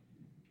about.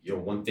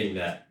 One thing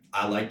that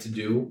I like to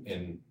do,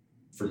 and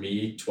for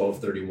me,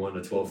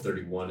 12/31 to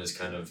 12/31 is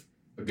kind of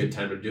a good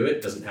time to do it.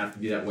 It doesn't have to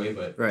be that way,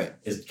 but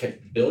is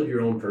build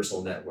your own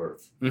personal net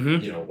worth.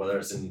 Whether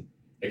it's in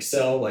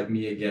Excel, like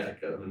me, again,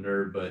 I'm a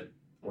nerd, but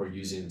or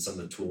using some of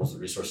the tools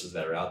and resources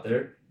that are out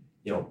there,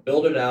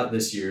 build it out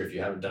this year if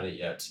you haven't done it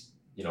yet.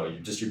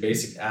 Just your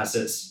basic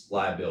assets,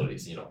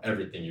 liabilities,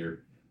 everything,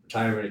 your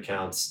retirement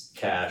accounts,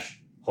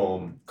 cash,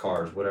 home,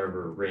 cars,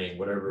 whatever, ring,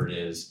 whatever it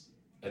is,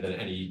 and then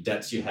any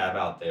debts you have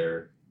out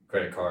there,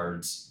 credit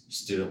cards,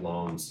 student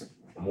loans,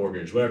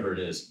 mortgage, whatever it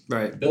is.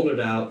 Right. Build it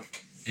out,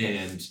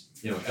 and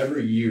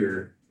every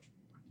year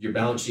your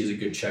balance sheet is a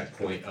good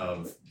checkpoint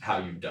of how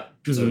you've done.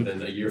 So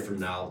then a year from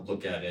now,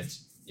 look at it,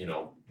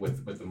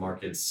 with the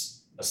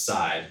markets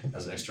aside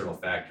as an external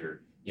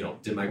factor,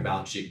 did my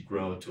balance sheet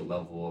grow to a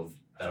level of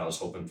that I was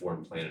hoping for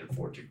and planning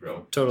for it to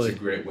grow? Totally. It's a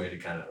great way to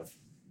kind of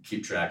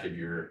keep track of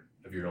your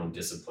own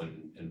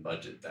discipline and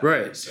budget that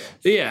right way, so.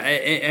 Yeah,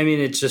 I mean,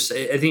 it's just,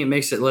 I think it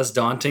makes it less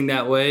daunting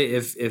that way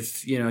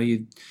if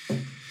you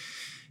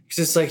it's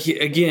just like,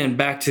 again,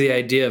 back to the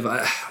idea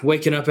of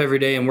waking up every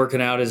day and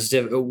working out is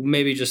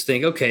maybe just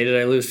think, okay,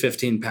 did I lose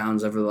 15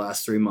 pounds over the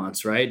last 3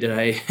 months, right?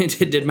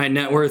 Did my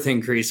net worth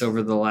increase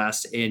over the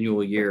last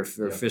annual year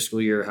or fiscal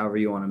year, however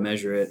you want to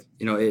measure it?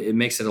 It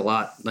makes it a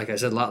lot, like I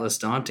said, a lot less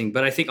daunting.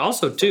 But I think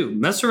also too,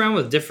 mess around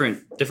with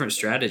different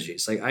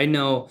strategies. Like I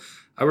know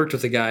I worked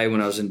with a guy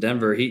when I was in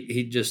Denver.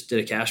 He just did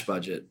a cash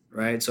budget,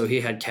 right? So he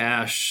had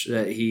cash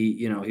that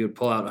he would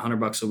pull out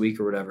 $100 a week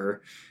or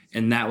whatever.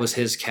 And that was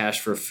his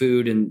cash for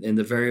food and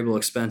the variable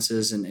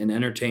expenses and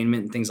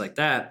entertainment and things like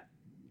that.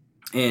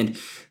 And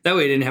that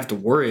way he didn't have to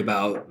worry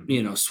about,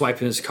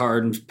 swiping his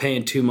card and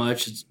paying too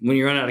much. When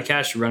you run out of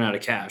cash, you run out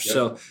of cash. Yep.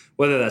 So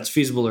whether that's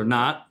feasible or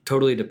not,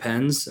 totally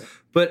depends.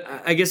 But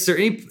I guess at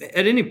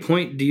any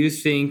point do you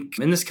think,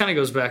 and this kind of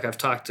goes back, I've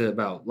talked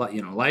about,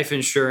 life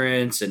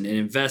insurance and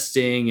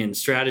investing and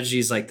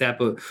strategies like that.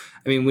 But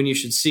I mean, when you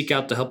should seek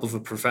out the help of a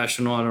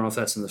professional, I don't know if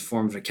that's in the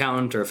form of an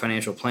accountant or a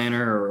financial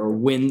planner or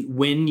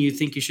when you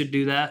think you should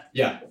do that.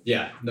 Yeah.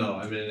 No,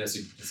 I mean, that's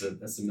a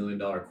 $1 million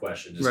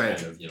question. Is right.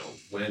 Kind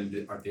of,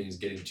 when are things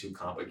getting too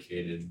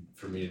complicated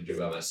for me to do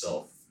by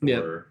myself?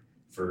 Yep. Or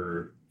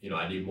for,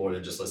 I need more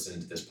than just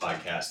listening to this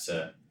podcast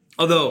to.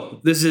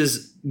 Although this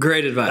is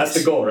great advice. That's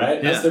the goal, right?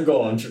 Yeah. That's the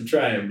goal. I'm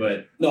trying,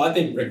 but no, I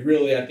think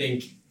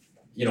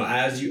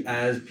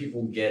as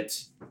people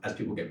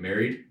get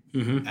married,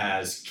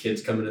 as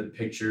kids come into the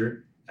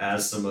picture,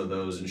 as some of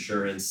those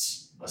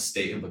insurance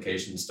estate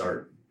implications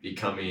start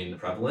becoming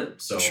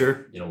prevalent. So,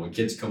 sure. When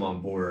kids come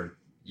on board,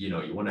 you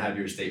want to have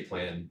your estate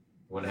plan,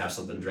 you want to have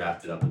something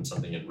drafted up and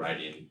something in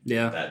writing.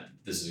 Yeah. That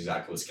this is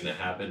exactly what's going to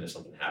happen if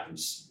something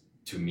happens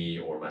to me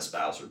or my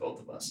spouse or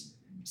both of us.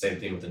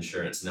 Same thing with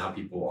insurance. Now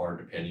people are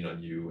depending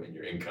on you and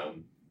your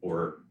income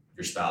or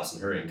your spouse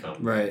and her income.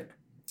 Right.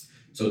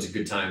 So it's a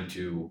good time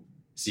to,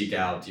 seek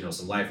out,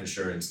 some life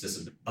insurance,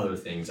 other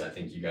things I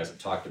think you guys have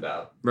talked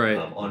about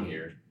on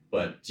here.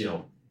 But,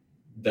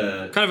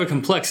 the kind of a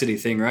complexity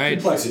thing, right?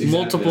 Complexity,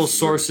 multiple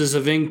sources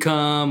of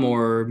income,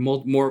 or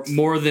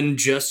more than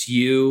just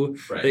you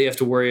that you have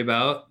to worry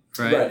about,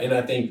 right? Right, and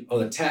I think on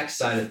the tax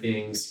side of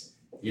things,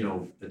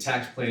 the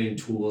tax planning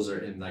tools are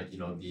in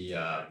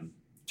the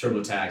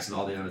TurboTax and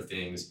all the other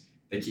things.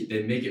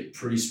 They make it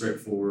pretty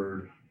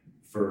straightforward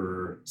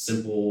for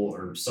simple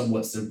or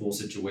somewhat simple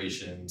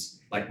situations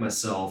like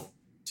myself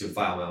to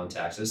file my own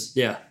taxes.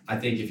 Yeah. I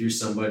think if you're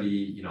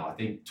somebody, I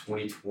think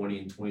 2020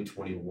 and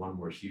 2021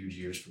 were huge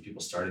years for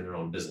people starting their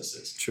own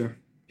businesses. Sure.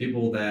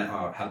 People that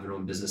have their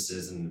own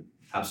businesses and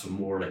have some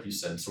more, like you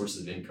said,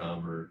 sources of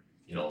income or,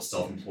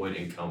 self-employed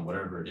income,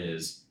 whatever it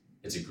is,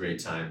 it's a great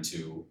time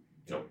to,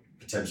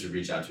 potentially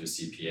reach out to a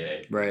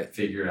CPA. Right.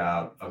 Figure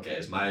out, okay,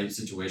 is my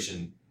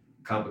situation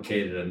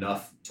complicated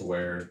enough to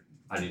where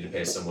I need to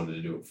pay someone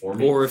to do it for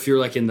me? Or if you're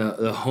like in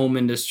the home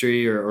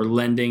industry or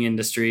lending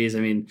industries, I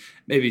mean,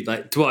 maybe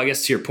I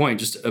guess to your point,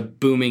 just a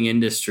booming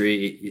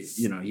industry,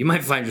 you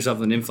might find yourself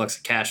with an influx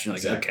of cash and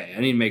you're like, okay,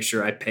 I need to make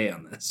sure I pay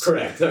on this.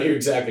 Correct. No, you're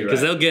exactly right.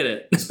 Because they'll get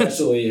it.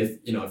 Especially if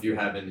you're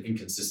having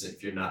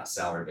if you're not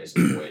salary-based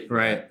employee.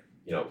 Right.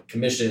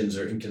 Commissions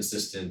or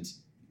inconsistent,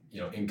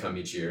 income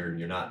each year, and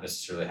you're not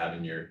necessarily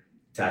having your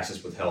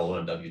taxes withheld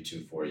on a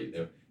W-2 for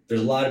you.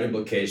 There's a lot of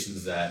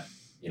implications that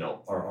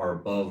are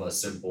above a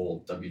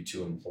simple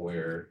W-2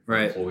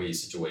 employee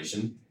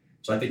situation.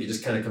 So I think it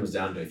just kind of comes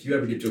down to, if you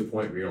ever get to a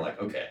point where you're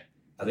like, okay,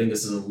 I think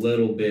this is a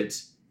little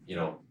bit,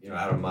 out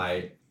of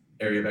my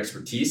area of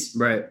expertise.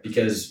 Right.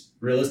 Because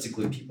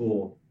realistically,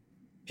 people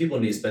need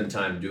to spend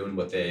time doing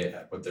what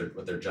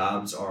their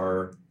jobs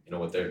are,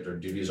 what their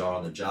duties are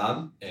on the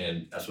job.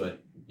 And that's what,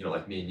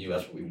 like me and you,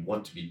 that's what we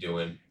want to be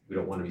doing. We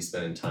don't want to be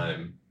spending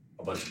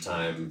a bunch of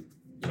time,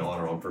 on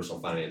our own personal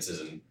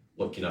finances and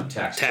looking up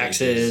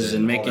taxes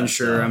and making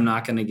sure stuff. I'm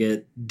not going to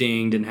get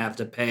dinged and have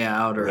to pay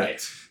out. Or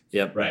right.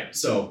 Yep. Right.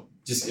 So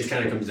just it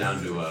kind of comes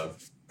down to a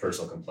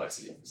personal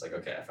complexity. It's like,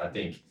 okay, if I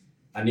think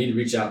I need to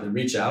reach out, then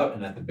reach out,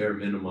 and at the bare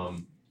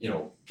minimum,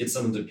 get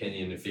someone's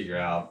opinion and figure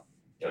out,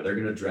 they're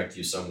going to direct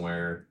you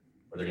somewhere,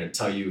 or they're going to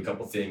tell you a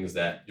couple things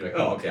that you're like,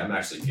 oh, okay, I'm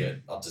actually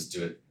good. I'll just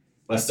do it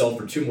myself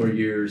for 2 more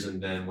years,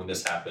 and then when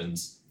this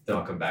happens, then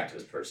I'll come back to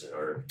this person,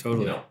 or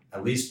totally.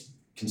 At least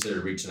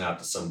consider reaching out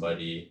to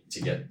somebody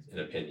to get an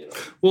opinion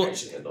on how you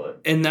should handle it.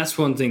 And that's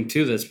one thing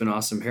too that's been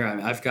awesome here. I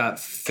mean, I've got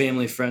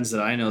family friends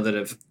that I know that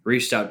have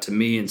reached out to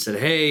me and said,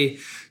 hey,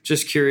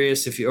 just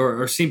curious if you,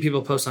 or seen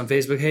people post on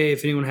Facebook, hey,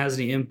 if anyone has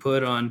any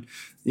input on,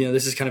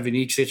 this is kind of a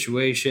unique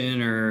situation,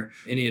 or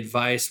any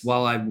advice,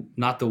 while I'm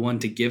not the one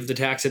to give the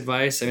tax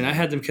advice. I mean, I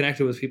had them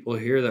connected with people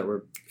here that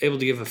were able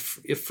to give a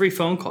free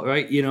phone call,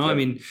 right? Yep. I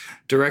mean,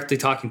 directly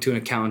talking to an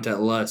accountant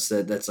at Lutz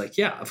that's like,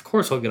 yeah, of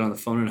course I'll get on the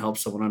phone and help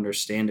someone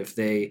understand if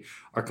they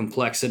are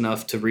complex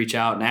enough to reach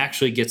out and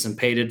actually get some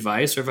paid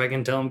advice, or if I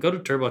can tell them, go to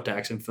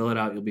TurboTax and fill it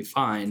out, you'll be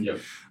fine. Yep.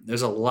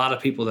 There's a lot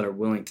of people that are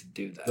willing to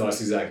do that. No,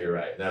 that's exactly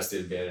right. And that's the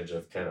advantage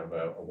of kind of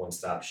a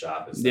one-stop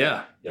shop is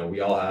that,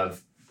 we all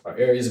have our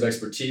areas of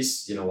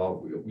expertise. While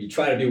we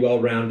try to be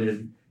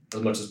well-rounded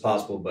as much as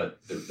possible, but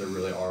there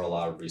really are a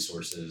lot of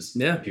resources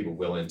and people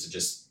willing to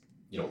just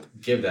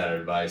give that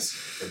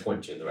advice and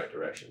point you in the right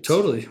direction.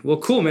 Totally. Well,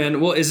 cool, man.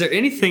 Well, is there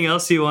anything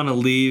else you want to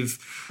leave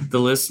the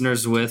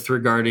listeners with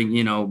regarding,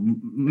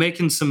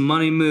 making some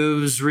money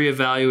moves,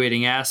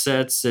 reevaluating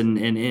assets and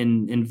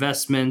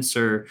investments,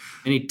 or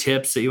any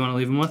tips that you want to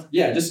leave them with?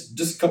 Yeah,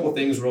 just a couple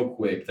things real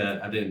quick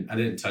that I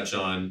didn't touch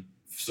on.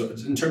 So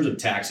in terms of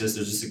taxes,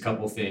 there's just a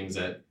couple things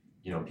that,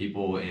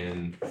 people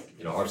in,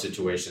 our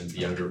situations, the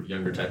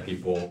younger type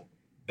people,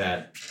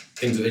 that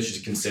things that they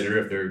should consider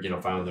if they're,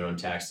 filing their own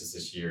taxes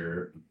this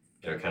year,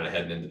 kind of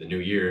heading into the new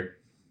year.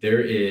 There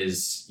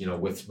is,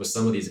 with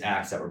some of these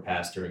acts that were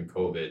passed during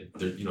COVID,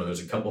 there's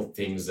a couple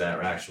things that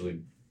are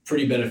actually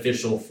pretty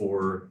beneficial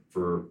for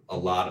a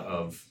lot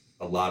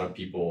of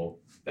people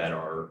that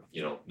are,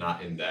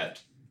 not in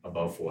that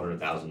above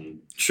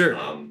 400,000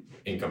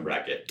 income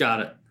bracket. Got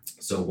it.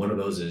 So one of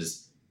those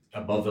is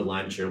above the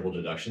line charitable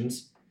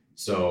deductions.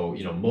 So,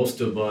 most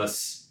of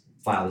us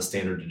file the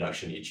standard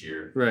deduction each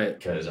year. Right.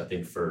 Because I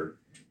think for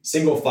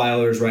single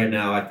filers right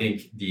now, I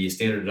think the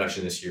standard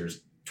deduction this year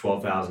is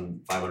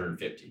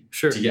 $12,550.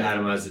 Sure. To get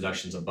itemized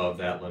deductions above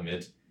that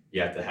limit,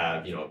 you have to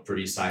have, a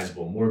pretty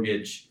sizable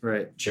mortgage,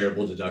 right,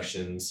 charitable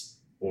deductions,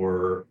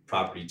 or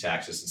property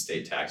taxes and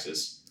state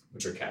taxes,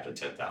 which are capped at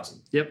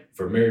 $10,000. Yep.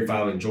 For married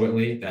filing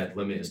jointly, that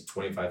limit is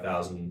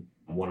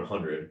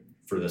 $25,100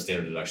 for the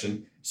standard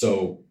deduction.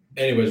 So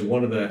anyways,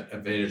 one of the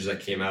advantages that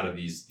came out of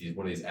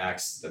one of these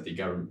acts that the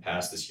government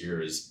passed this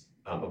year is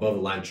above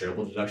the line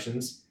charitable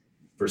deductions.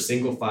 For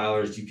single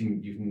filers, you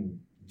can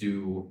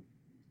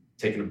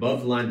take an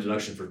above the line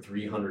deduction for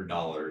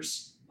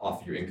 $300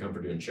 off of your income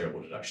for doing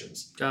charitable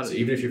deductions. Got it. So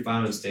even if you're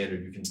filing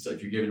standard, you can still,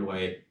 if you're giving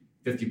away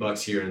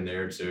 $50 here and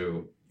there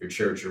to your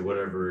church or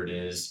whatever it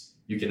is,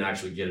 you can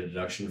actually get a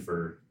deduction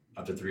for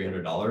up to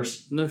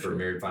 $300. For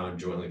married filing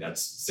jointly,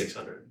 that's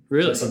 $600.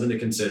 Really? So that's something to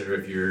consider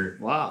if you're,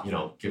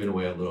 wow, giving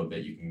away a little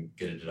bit. You can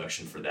get a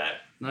deduction for that.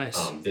 Nice.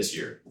 This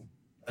year.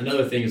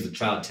 Another thing is the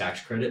child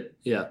tax credit.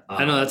 Yeah,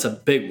 I know that's a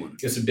big one.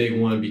 It's a big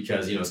one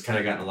because it's kind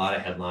of gotten a lot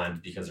of headlines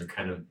because they're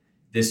kind of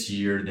this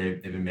year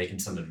they've been making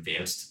some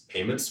advanced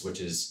payments, which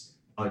is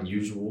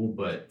unusual,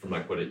 but from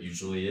like what it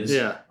usually is.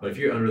 Yeah. But if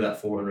you're under that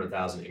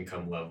 400,000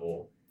 income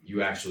level,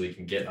 you actually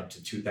can get up to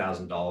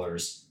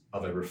 $2,000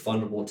 of a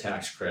refundable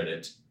tax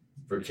credit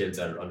for kids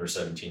that are under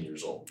 17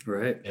 years old.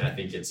 Right. And I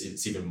think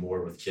it's even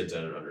more with kids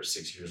that are under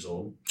 6 years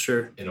old.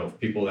 Sure.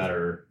 People that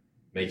are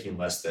making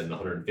less than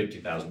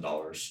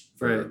 $150,000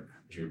 for right.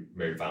 if you're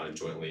married filing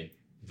jointly,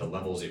 the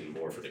level's even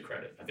more for the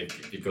credit. I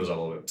think it goes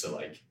all the way up to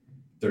like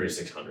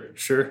 $3,600.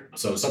 Sure.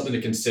 So something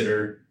to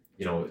consider.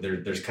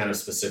 There's kind of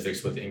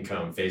specifics with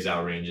income phase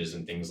out ranges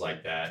and things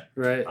like that.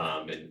 Right.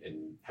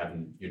 And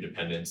having your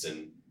dependents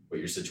and what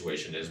your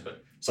situation is,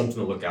 but something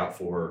to look out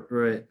for.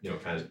 Right.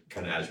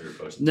 Kind of as you're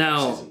approaching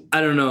now, season.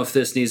 I don't know if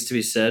this needs to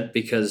be said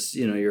because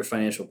you're a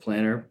financial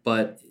planner,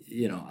 but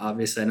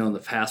obviously I know in the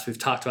past we've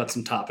talked about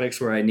some topics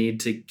where I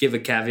need to give a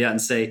caveat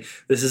and say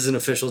this isn't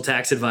official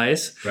tax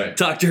advice. Right.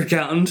 Talk to your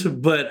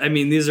accountant. But I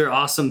mean, these are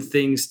awesome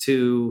things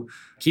to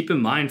keep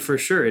in mind for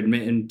sure,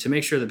 and to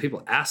make sure that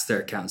people ask their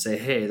accountant, say,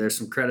 hey, there's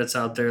some credits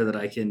out there that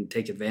I can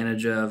take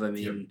advantage of. I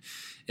mean, yep.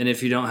 And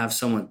if you don't have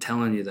someone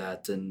telling you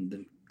that,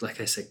 then like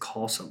I say,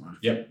 call someone.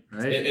 Yep.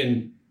 Right.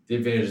 And the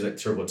advantage is that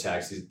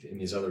TurboTax and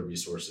these other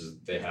resources,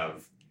 they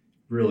have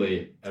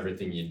really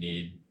everything you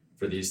need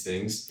for these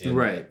things. And,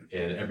 right.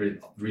 And every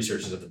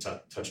research is at the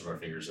touch of our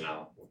fingers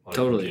now on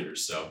totally.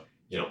 computers. So,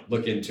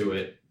 look into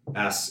it,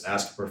 ask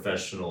a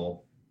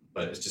professional,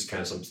 but it's just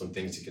kind of some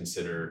things to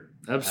consider.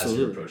 Absolutely. As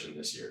you're approaching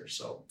this year.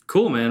 So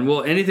cool, man.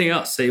 Well, anything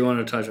else that you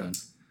want to touch on?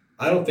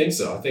 I don't think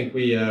so. I think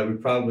we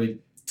probably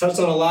touched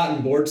on a lot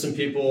and bored some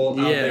people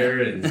out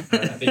there, and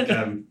I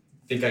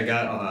think I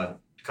got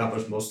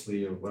accomplished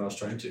mostly of what I was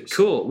trying to. So.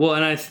 Cool. Well,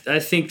 and I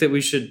think that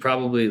we should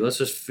probably let's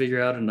just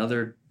figure out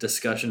another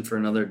discussion for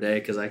another day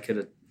because I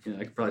could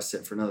probably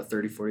sit for another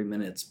 30, 40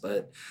 minutes.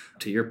 But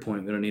to your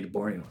point, we don't need to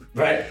bore anyone.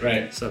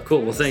 Right. So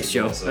cool. Well, thanks,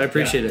 Joe. I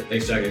appreciate it.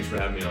 Thanks, Jack. Thanks for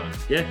having me on.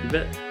 Yeah, you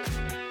bet.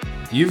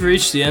 You've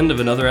reached the end of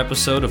another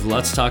episode of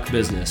Let's Talk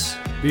Business.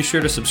 Be sure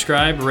to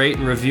subscribe, rate,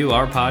 and review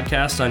our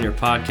podcast on your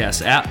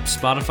podcast app,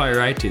 Spotify, or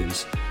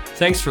iTunes.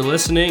 Thanks for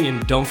listening,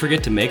 and don't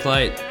forget to make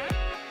light.